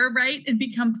together, right, and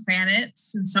become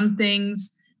planets, and some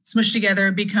things smush together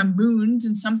and become moons,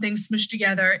 and some things smush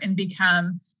together and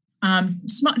become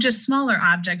just smaller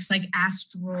objects like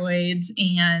asteroids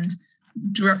and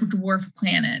dwarf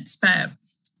planets. But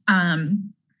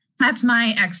that's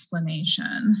my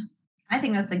explanation. I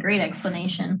think that's a great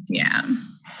explanation. Yeah.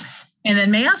 And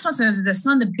then Mayos also says, is the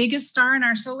sun the biggest star in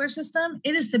our solar system?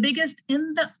 It is the biggest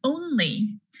and the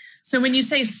only. So when you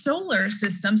say solar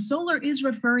system, solar is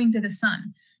referring to the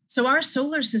sun. So our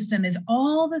solar system is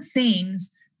all the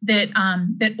things that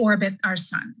orbit our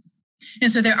sun.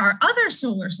 And so there are other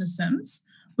solar systems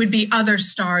would be other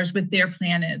stars with their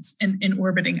planets and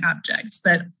orbiting objects.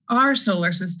 But our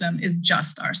solar system is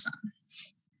just our sun.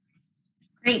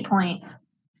 Great point.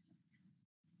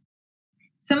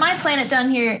 So my planet down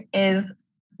here is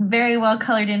very well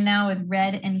colored in now with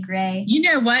red and gray. You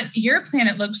know what? Your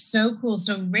planet looks so cool.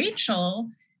 So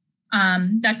Rachel,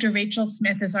 Dr. Rachel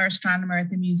Smith is our astronomer at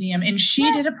the museum, and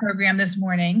she did a program this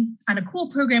morning on a cool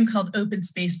program called Open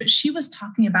Space, but she was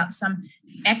talking about some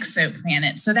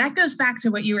exoplanet. So that goes back to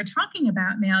what you were talking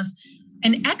about, Nails.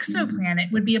 An exoplanet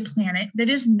would be a planet that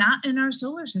is not in our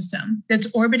solar system,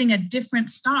 that's orbiting a different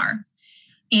star.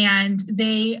 And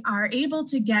they are able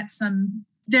to get some,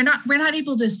 we're not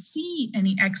able to see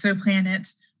any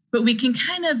exoplanets, but we can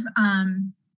kind of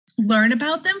learn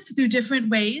about them through different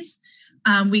ways.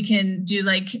 We can do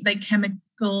like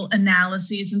chemical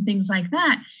analyses and things like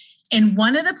that. And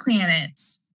one of the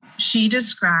planets she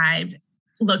described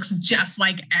looks just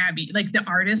like Abby. Like the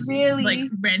artist's like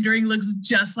rendering looks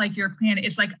just like your planet.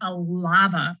 It's like a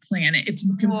lava planet. It's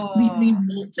completely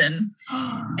molten.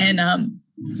 And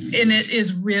it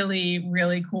is really,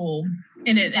 really cool.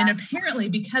 And apparently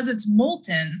because it's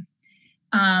molten,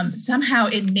 somehow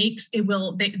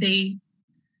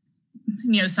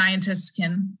scientists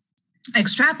can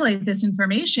extrapolate this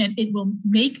information. It will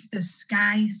make the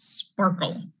sky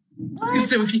sparkle.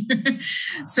 So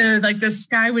like the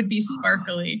sky would be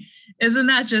sparkly. Isn't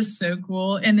that just so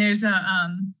cool? And there's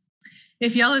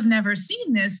if y'all have never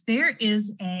seen this, there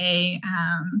is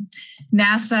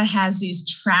NASA has these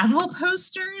travel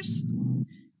posters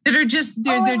that are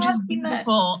they're just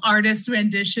beautiful artist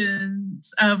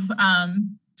renditions of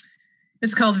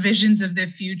it's called Visions of the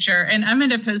Future. And I'm going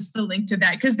to post the link to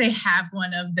that because they have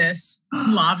one of this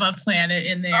lava planet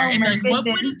in there. And like, what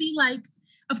would it be like?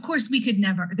 Of course, we could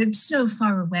never, they're so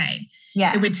far away.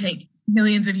 Yeah. It would take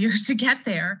millions of years to get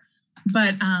there.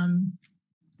 But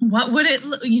what would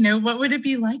it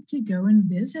be like to go and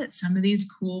visit some of these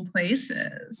cool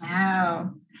places?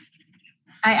 Wow.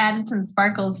 I added some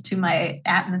sparkles to my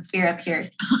atmosphere up here.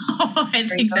 Oh, I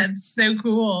think that's so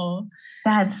cool.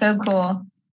 That's so cool.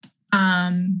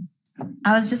 I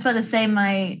was just about to say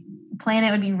my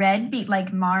planet would be red,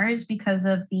 like Mars, because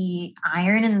of the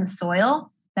iron in the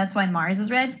soil. That's why Mars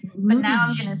is red. But now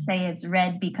I'm going to say it's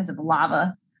red because of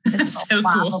lava. That's so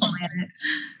cool. Planet.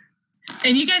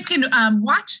 And you guys can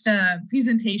watch the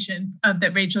presentation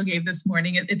that Rachel gave this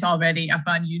morning. It's already up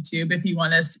on YouTube if you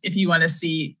want to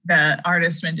see the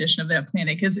artist rendition of that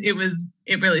planet, because it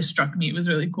really struck me. It was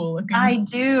really cool looking. I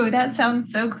do. That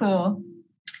sounds so cool.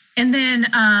 And then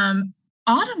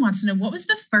Autumn wants to know, what was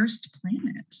the first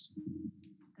planet?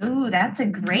 Ooh, that's a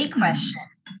great question.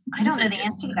 I don't know the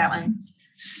answer to that one.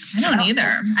 I don't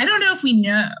either. I don't know if we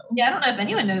know. Yeah, I don't know if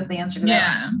anyone knows the answer to that.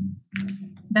 Yeah.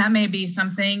 That may be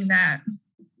something that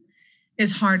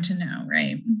is hard to know,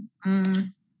 right?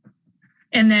 Mm.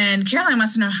 And then Caroline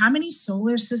wants to know, how many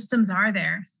solar systems are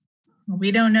there? Well,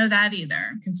 we don't know that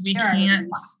either because we can't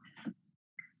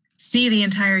see the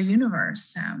entire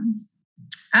universe.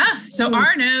 So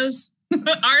R knows.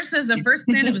 R says the first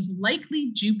planet was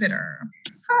likely Jupiter.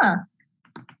 Huh.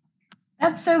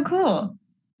 That's so cool.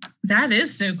 That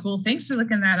is so cool. Thanks for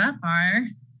looking that up, R.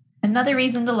 Another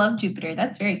reason to love Jupiter.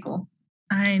 That's very cool.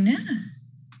 I know.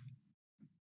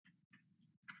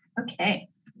 Okay.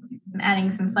 I'm adding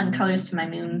some fun colors to my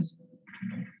moons.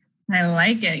 I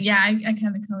like it. Yeah, I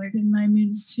kind of colored in my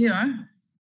moons too.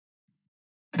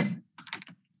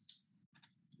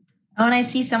 Oh, and I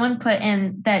see someone put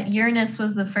in that Uranus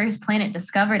was the first planet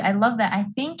discovered. I love that. I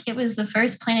think it was the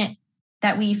first planet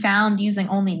that we found using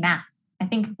only math. I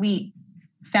think we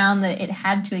found that it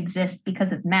had to exist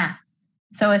because of math.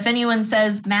 So if anyone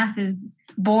says math is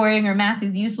boring or math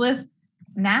is useless,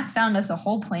 math found us a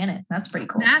whole planet. That's pretty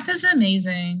cool. Math is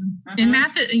amazing. Mm-hmm. And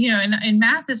math, and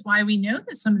math is why we know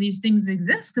that some of these things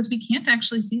exist, because we can't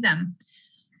actually see them.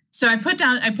 So I put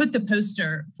the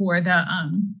poster for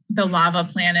the lava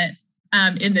planet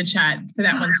in the chat for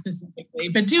that one specifically,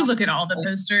 but do look at all the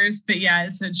posters. But yeah,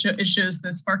 it shows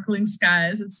the sparkling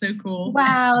skies. It's so cool.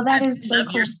 Wow, that is so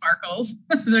cool. Your sparkles.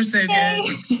 Those are so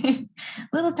good.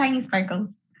 Little tiny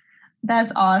sparkles.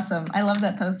 That's awesome. I love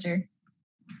that poster.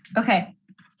 Okay.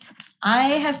 I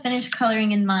have finished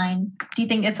coloring in mine. Do you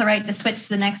think it's all right to switch to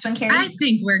the next one, Carrie? I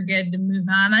think we're good to move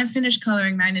on. I finished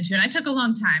coloring mine in 2, and I took a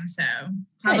long time, so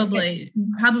probably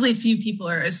few people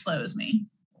are as slow as me.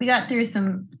 We got through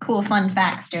some cool, fun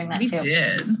facts during that, too. We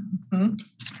did. Mm-hmm.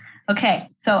 Okay,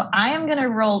 so I am going to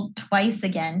roll twice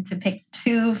again to pick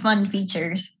 2 fun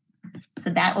features. So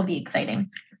that will be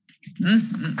exciting.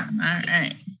 Mm-hmm. All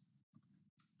right.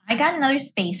 I got another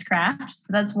spacecraft, so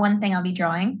that's one thing I'll be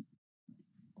drawing.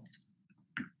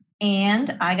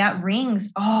 And I got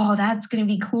rings. Oh, that's going to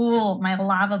be cool. My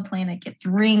lava planet gets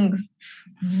rings.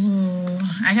 Ooh,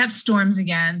 I got storms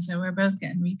again, so we're both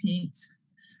getting repeats.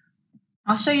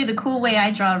 I'll show you the cool way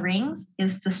I draw rings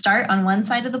is to start on one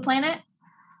side of the planet,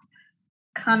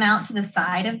 come out to the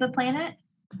side of the planet,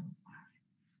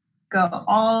 go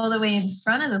all the way in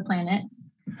front of the planet,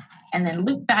 and then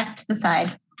loop back to the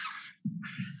side.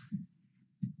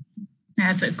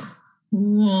 That's a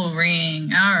cool ring.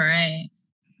 All right.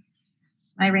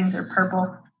 My rings are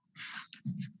purple.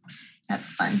 That's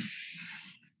fun.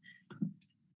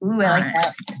 Ooh, I like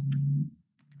that.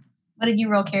 What did you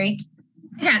roll, Carrie?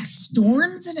 I got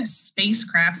storms and a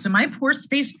spacecraft. So my poor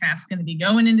spacecraft's going to be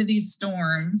going into these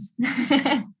storms.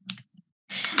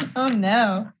 Oh,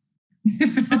 no.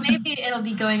 Well, maybe it'll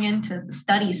be going in to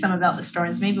study some about the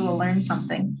storms. Maybe we'll learn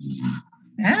something.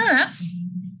 Yeah, that's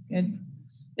good.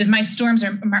 If my storms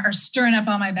are stirring up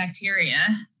all my bacteria.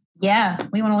 Yeah,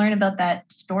 we want to learn about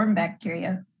that storm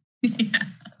bacteria. Yeah.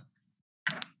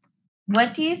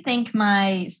 What do you think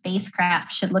my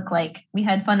spacecraft should look like? We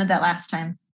had fun with that last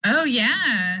time. Oh,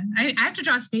 yeah. I have to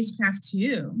draw a spacecraft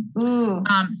too. Ooh.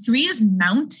 3 is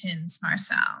mountains,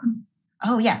 Marcel.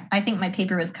 Oh, yeah. I think my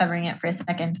paper was covering it for a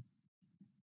second.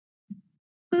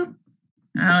 Boop.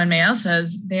 Oh, and Mael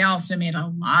says they also made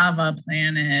a lava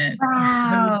planet.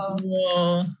 Wow.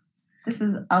 So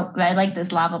cool. I like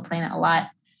this lava planet a lot.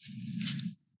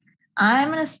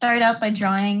 I'm going to start out by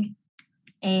drawing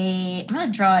I'm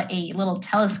going to draw a little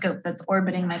telescope that's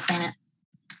orbiting my planet.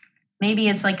 Maybe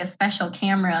it's like a special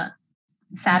camera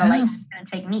satellite that's going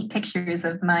to take neat pictures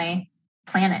of my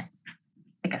planet.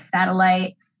 Like a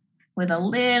satellite with a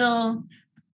little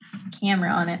camera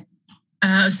on it.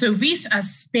 So Reese, a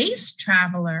space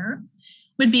traveler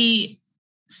would be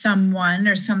someone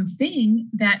or something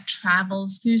that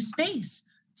travels through space.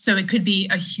 So it could be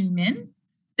a human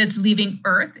that's leaving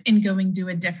Earth and going to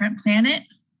a different planet,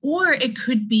 or it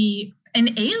could be an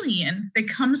alien that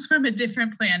comes from a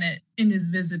different planet and is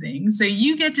visiting. So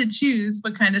you get to choose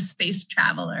what kind of space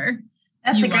traveler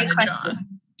you want to draw.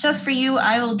 Just for you,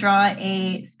 I will draw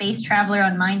a space traveler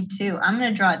on mine too. I'm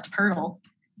going to draw a turtle.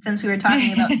 Since we were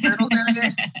talking about turtles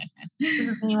earlier, this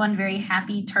is one very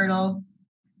happy turtle.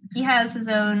 He has his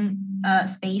own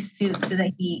space suit so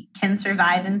that he can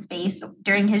survive in space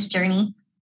during his journey.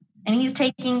 And he's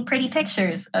taking pretty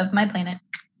pictures of my planet.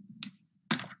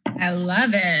 I love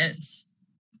it.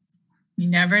 You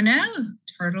never know.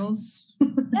 Turtles.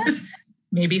 Yeah.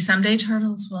 Maybe someday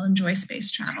turtles will enjoy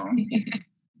space travel.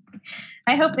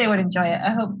 I hope they would enjoy it. I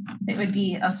hope it would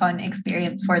be a fun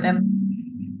experience for them.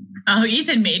 Oh,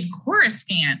 Ethan made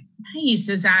Coruscant. Nice.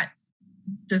 Is that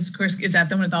the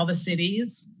one with all the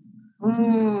cities?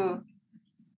 Ooh.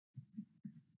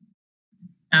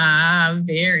 Ah,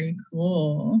 very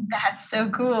cool. That's so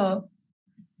cool.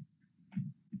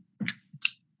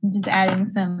 I'm just adding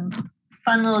some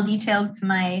fun little details to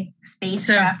my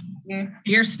spacecraft here.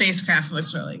 Your spacecraft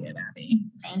looks really good, Abby.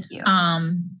 Thank you.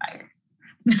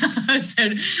 So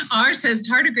R says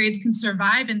tardigrades can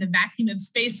survive in the vacuum of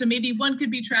space. So maybe one could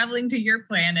be traveling to your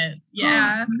planet.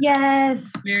 Yeah. Yes.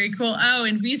 Very cool. Oh,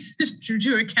 and Reese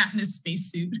drew a cat in a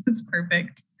spacesuit. It's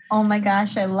perfect. Oh my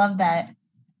gosh, I love that.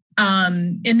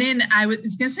 And then I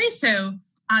was going to say, so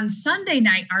on Sunday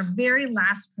night, our very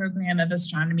last program of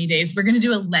Astronomy Days, we're going to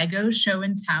do a Lego show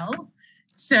and tell.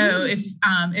 So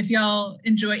if y'all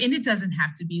enjoy, and it doesn't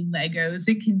have to be Legos,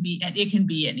 it can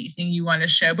be anything you want to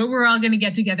show, but we're all going to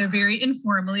get together very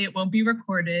informally. It won't be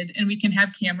recorded and we can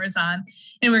have cameras on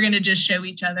and we're going to just show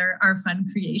each other our fun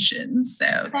creations.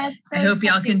 So I hope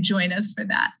y'all can join us for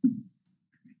that.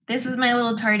 This is my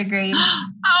little tardigrade.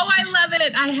 Oh, I love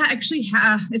it. I actually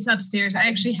have, it's upstairs. I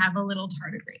actually have a little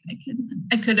tardigrade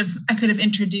I could have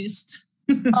introduced.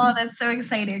 Oh, that's so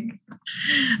exciting.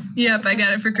 Yep, I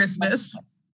got it for Christmas.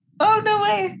 Oh, no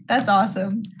way. That's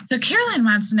awesome. So Caroline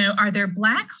wants to know, are there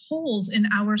black holes in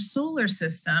our solar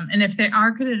system? And if they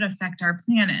are, could it affect our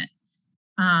planet?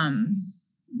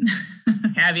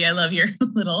 Abby, I love your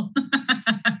little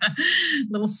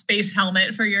space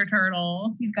helmet for your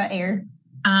turtle. You've got air.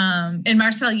 And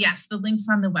Marcel, yes, the link's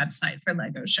on the website for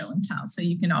Lego Show and Tell, so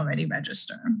you can already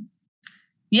register.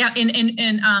 Yeah,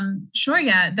 and sure,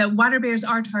 yeah, the water bears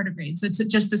are tardigrades. It's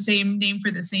just the same name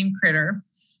for the same critter.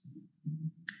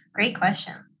 Great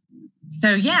question.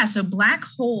 So yeah, so black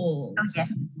holes. Okay.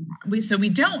 We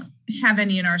don't have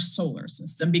any in our solar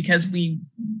system because we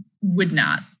would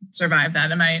not survive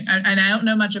that. And I don't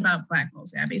know much about black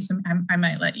holes, Abby, so I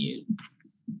might let you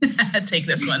take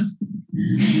this one.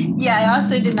 Yeah, I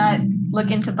also did not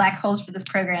look into black holes for this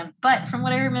program, but from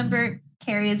what I remember,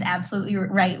 Carrie is absolutely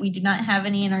right. We do not have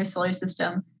any in our solar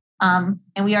system. And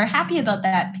we are happy about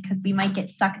that because we might get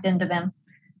sucked into them.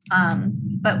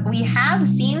 But we have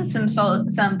seen some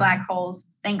black holes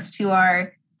thanks to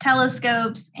our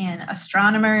telescopes and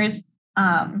astronomers.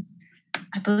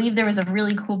 I believe there was a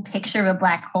really cool picture of a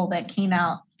black hole that came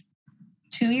out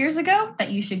 2 years ago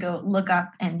that you should go look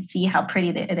up and see how pretty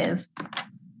it is.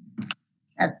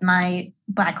 That's my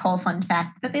black hole fun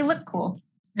fact, but they look cool.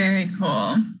 Very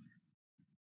cool.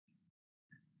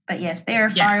 But yes, they are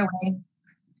far away.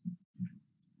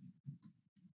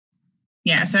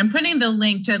 Yeah, so I'm putting the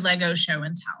link to Lego Show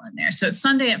and Tell in there. So it's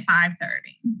Sunday at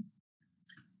 5:30.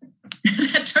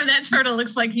 That turtle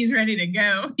looks like he's ready to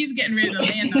go. He's getting ready to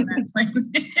land on that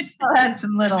plane. Oh, that's a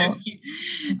little.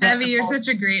 Abby, you're such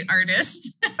a great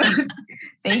artist.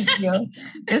 Thank you.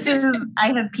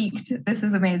 I have peaked. This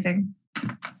is amazing.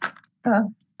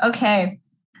 Okay.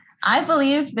 I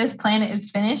believe this planet is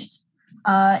finished.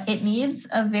 It needs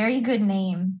a very good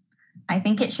name. I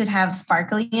think it should have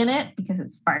sparkly in it because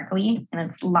it's sparkly and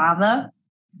it's lava.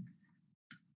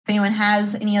 If anyone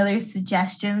has any other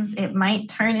suggestions, it might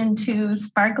turn into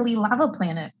Sparkly Lava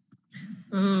Planet.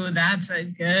 Ooh, that's a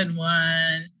good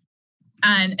one.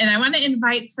 And I want to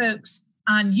invite folks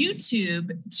on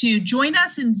YouTube to join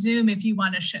us in Zoom if you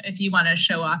want to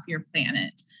show off your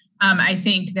planet. I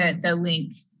think that the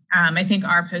link, I think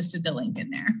R posted the link in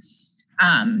there.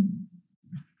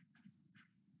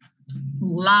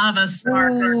 Lava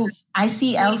Sparks. I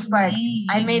see L Spark.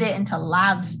 I made it into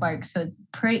Lab Spark, so it's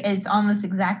pretty. It's almost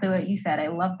exactly what you said. I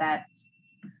love that.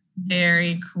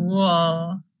 Very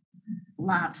cool.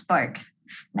 Lab Spark.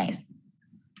 Nice.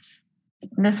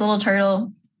 This little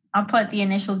turtle, I'll put the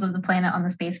initials of the planet on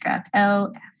the spacecraft,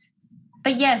 LS.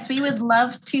 But yes, we would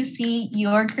love to see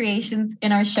your creations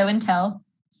in our show and tell.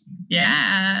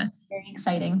 Yeah. Very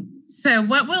exciting. So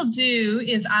what we'll do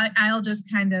is I'll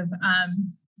just kind of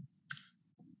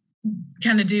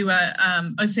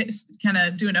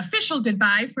do an official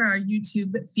goodbye for our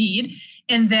YouTube feed,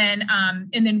 and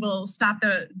then we'll stop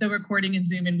the recording in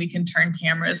Zoom and we can turn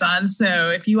cameras on. So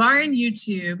if you are in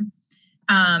YouTube,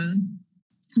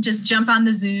 just jump on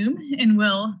the Zoom and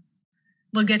we'll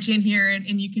get you in here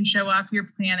and you can show off your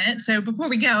planet. So before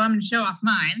we go, I'm going to show off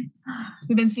mine.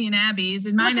 We've been seeing Abby's,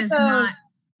 and mine is not.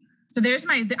 So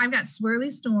I've got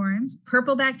swirly storms,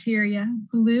 purple bacteria,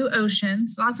 blue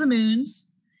oceans, lots of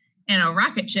moons, and a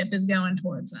rocket ship is going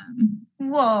towards them.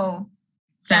 Whoa.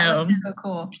 So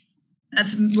cool.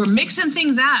 We're mixing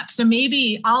things up. So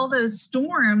maybe all those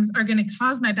storms are going to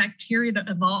cause my bacteria to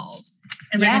evolve,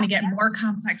 and we're going to get more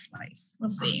complex life. We'll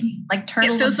see. Like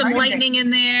turtles. Throw some lightning in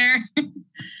there.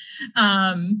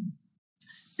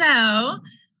 So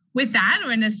with that, we're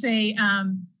going to say,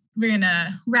 we're going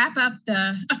to wrap up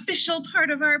the official part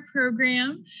of our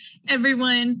program.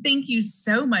 Everyone, thank you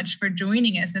so much for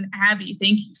joining us. And Abby,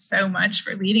 thank you so much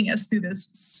for leading us through this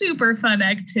super fun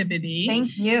activity.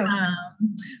 Thank you.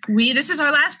 This is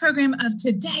our last program of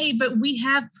today, but we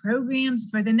have programs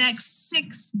for the next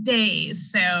 6 days.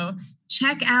 So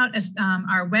check out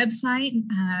our website.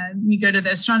 You go to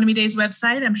the Astronomy Days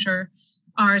website. I'm sure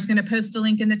R is going to post a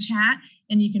link in the chat,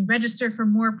 and you can register for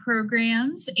more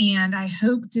programs. And I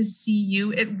hope to see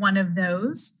you at one of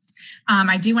those.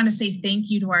 I do want to say thank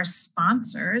you to our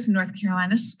sponsors, North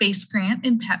Carolina Space Grant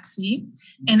and Pepsi.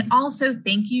 And also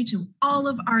thank you to all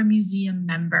of our museum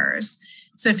members.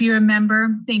 So if you're a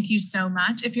member, thank you so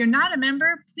much. If you're not a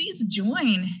member, please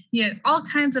join. You get all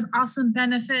kinds of awesome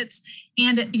benefits,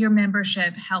 and your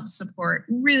membership helps support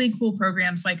really cool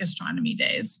programs like Astronomy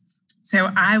Days. So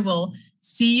I will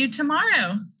see you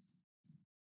tomorrow.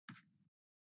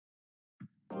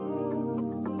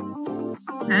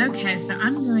 Okay, so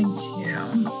I'm going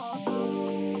to